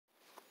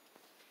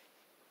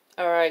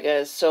Alright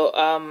guys, so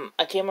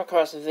I came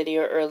across a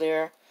video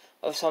earlier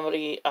of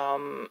somebody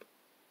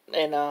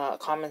in a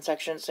comment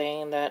section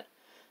saying that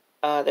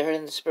they're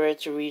in the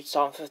spirit to read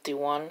Psalm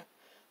 51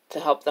 to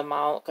help them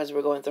out because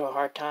we're going through a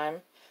hard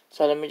time.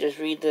 So let me just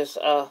read this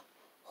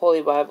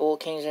Holy Bible,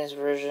 King James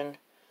Version,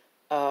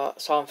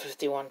 Psalm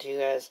 51 to you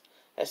guys.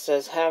 It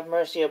says, "Have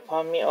mercy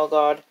upon me, O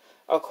God,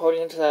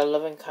 according to thy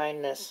loving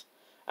kindness,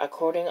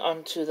 according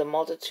unto the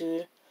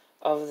multitude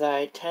of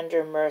thy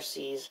tender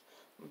mercies,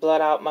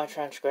 blot out my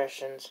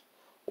transgressions.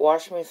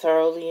 Wash me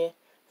thoroughly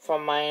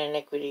from my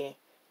iniquity,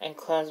 and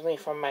cleanse me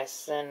from my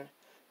sin.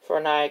 For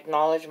now I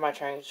acknowledge my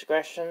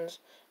transgressions,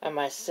 and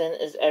my sin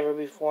is ever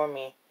before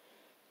me.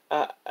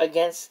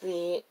 Against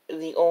thee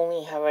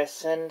only have I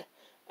sinned,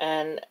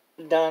 and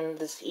done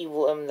this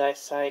evil in thy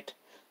sight,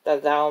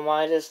 that thou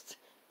mightest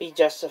be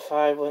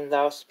justified when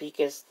thou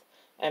speakest,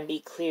 and be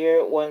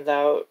clear when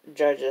thou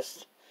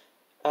judgest.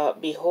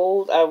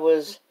 Behold, I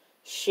was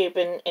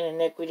shapen in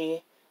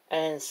iniquity,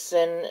 and in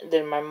sin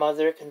did my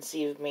mother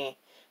conceive me.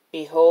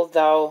 Behold,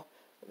 thou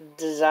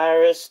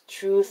desirest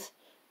truth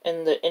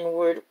in the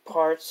inward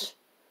parts,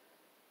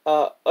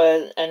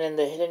 and in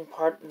the hidden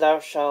part thou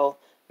shalt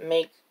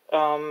make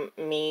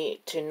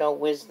me to know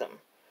wisdom.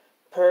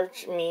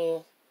 Purge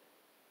me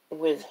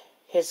with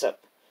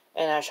hyssop,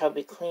 and I shall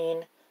be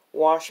clean.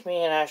 Wash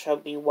me, and I shall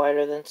be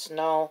whiter than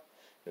snow.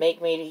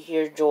 Make me to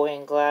hear joy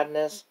and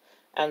gladness,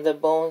 and the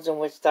bones in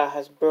which thou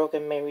hast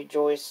broken may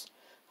rejoice.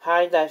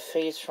 Hide thy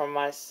face from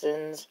my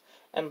sins,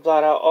 and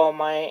blot out all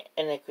my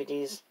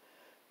iniquities.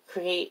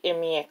 Create in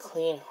me a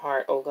clean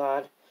heart, O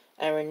God,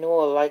 and renew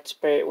a light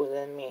spirit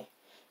within me.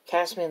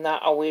 Cast me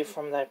not away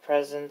from thy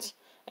presence,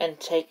 and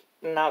take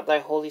not thy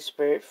Holy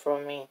Spirit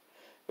from me.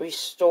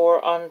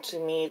 Restore unto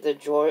me the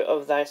joy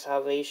of thy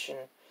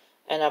salvation,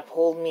 and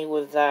uphold me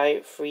with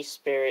thy free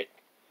spirit.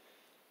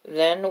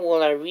 Then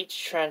will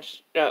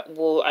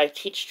I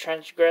teach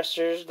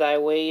transgressors thy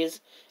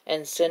ways,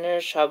 and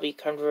sinners shall be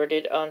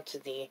converted unto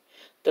thee.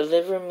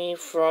 Deliver me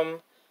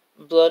from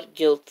blood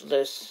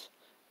guiltless,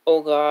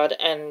 O God,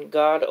 and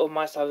God of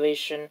my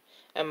salvation,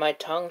 and my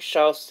tongue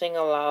shall sing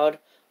aloud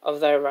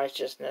of thy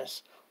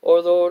righteousness. O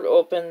Lord,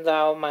 open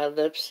thou my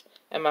lips,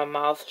 and my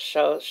mouth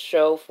shall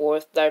show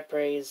forth thy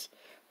praise.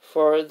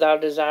 For thou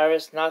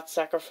desirest not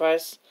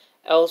sacrifice,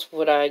 else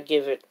would I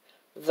give it.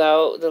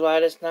 Thou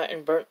delightest not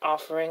in burnt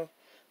offering.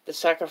 The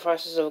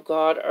sacrifices of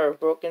God are a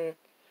broken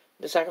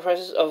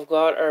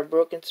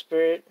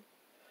spirit,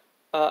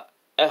 a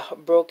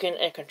broken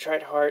and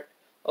contrite heart,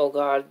 O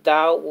God,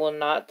 thou wilt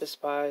not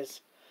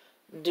despise.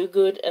 Do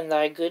good in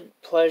thy good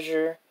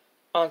pleasure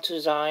unto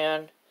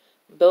Zion.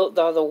 Build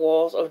thou the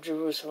walls of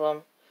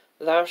Jerusalem.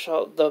 Thou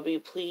shalt be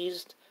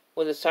pleased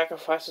with the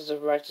sacrifices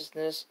of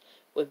righteousness,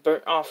 with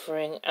burnt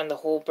offering and the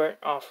whole burnt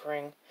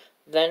offering.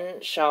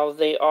 Then shall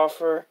they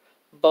offer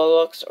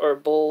bullocks or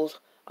bulls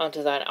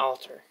unto thine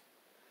altar."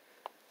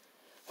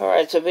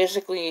 Alright, so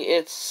basically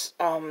it's,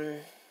 I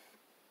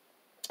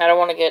don't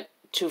want to get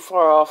too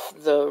far off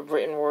the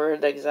written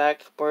word, the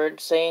exact word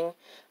saying,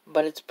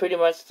 but it's pretty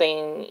much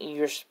saying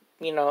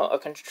a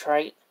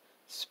contrite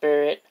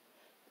spirit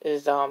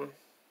is,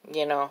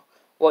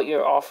 what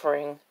you're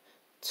offering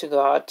to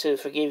God to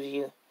forgive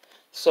you.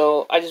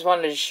 So I just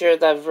wanted to share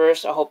that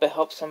verse. I hope it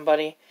helps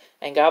somebody,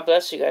 and God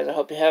bless you guys. I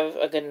hope you have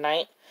a good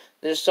night.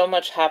 There's so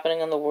much happening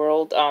in the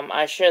world.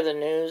 I share the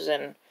news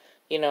and,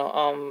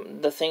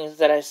 the things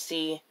that I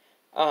see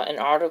in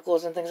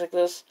articles and things like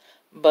this.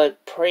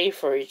 But pray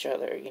for each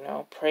other,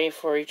 pray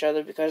for each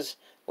other because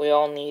we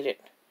all need it.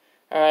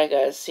 Alright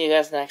guys, see you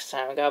guys next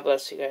time. God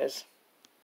bless you guys.